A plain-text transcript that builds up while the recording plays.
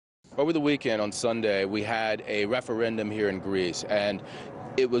Over the weekend on Sunday, we had a referendum here in Greece, and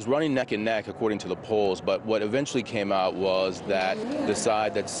it was running neck and neck according to the polls, but what eventually came out was that the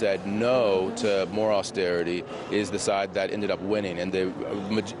side that said no to more austerity is the side that ended up winning. And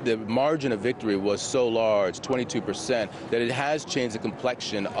the margin of victory was so large, 22%, that it has changed the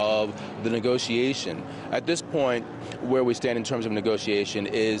complexion of the negotiation. At this point, where we stand in terms of negotiation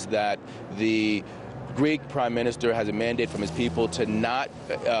is that the Greek prime minister has a mandate from his people to not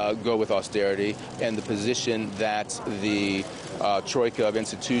go with austerity, and the position that the troika of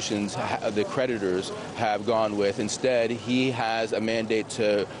institutions, the creditors, have gone with. Instead, he has a mandate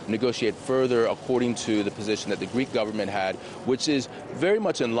to negotiate further according to the position that the Greek government had, which is very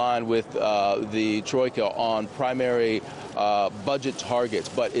much in line with the troika on primary budget targets,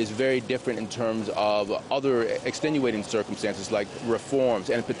 but is very different in terms of other extenuating circumstances like reforms,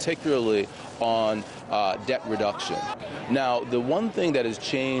 and particularly on debt reduction. Now, the one thing that has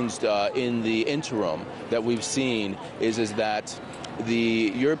changed in the interim that we've seen is that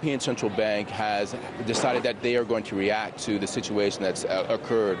the European Central Bank has decided that they are going to react to the situation that's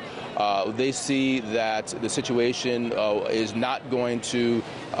occurred. They see that the situation is not going to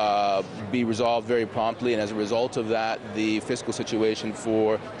be resolved very promptly, and as a result of that, the fiscal situation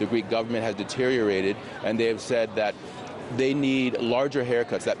for the Greek government has deteriorated, and they have said that they need larger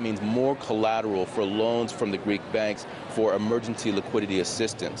haircuts. That means more collateral for loans from the Greek banks for emergency liquidity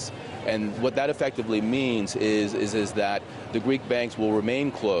assistance. And what that effectively means is that the Greek banks will remain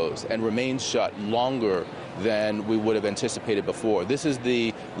closed and remain shut longer than we would have anticipated before. This is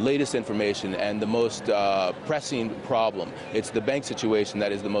the latest information and the most pressing problem. It's the bank situation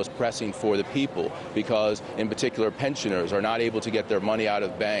that is the most pressing for the people, because in particular pensioners are not able to get their money out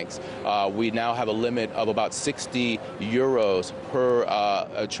of banks. We now have a limit of about 60 euros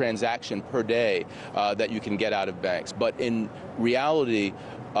per transaction per day that you can get out of banks. But in reality,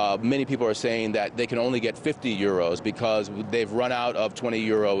 many people are saying that they can only get 50 euros because they've run out of 20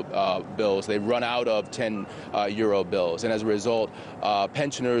 euro bills, they've run out of 10 euro bills, and as a result,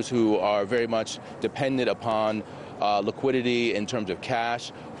 pensioners who are very much dependent upon liquidity in terms of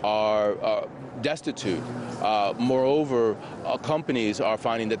cash are destitute. Moreover, companies are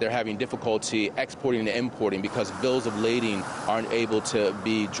finding that they're having difficulty exporting and importing because bills of lading aren't able to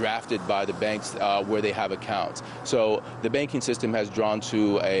be drafted by the banks where they have accounts. So the banking system has drawn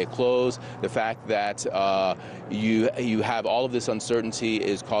to a close. The fact that you have all of this uncertainty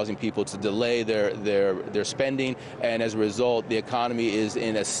is causing people to delay their spending, and as a result, the economy is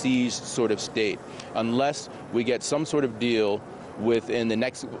in a seized sort of state. Unless we get some sort of deal within the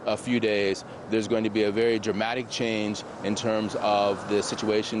next few days, there's going to be a very dramatic change in terms of the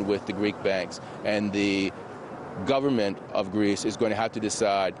situation with the Greek banks. And the government of Greece is going to have to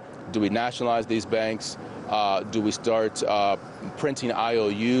decide, do we nationalize these banks? Do we start printing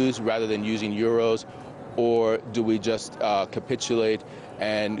IOUs rather than using euros? Or do we just capitulate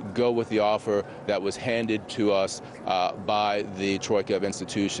and go with the offer that was handed to us by the troika of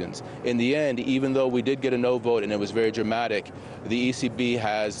institutions? In the end, even though we did get a no vote and it was very dramatic, the ECB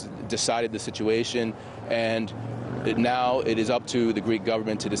has decided the situation, and now it is up to the Greek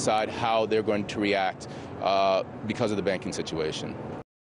government to decide how they're going to react because of the banking situation.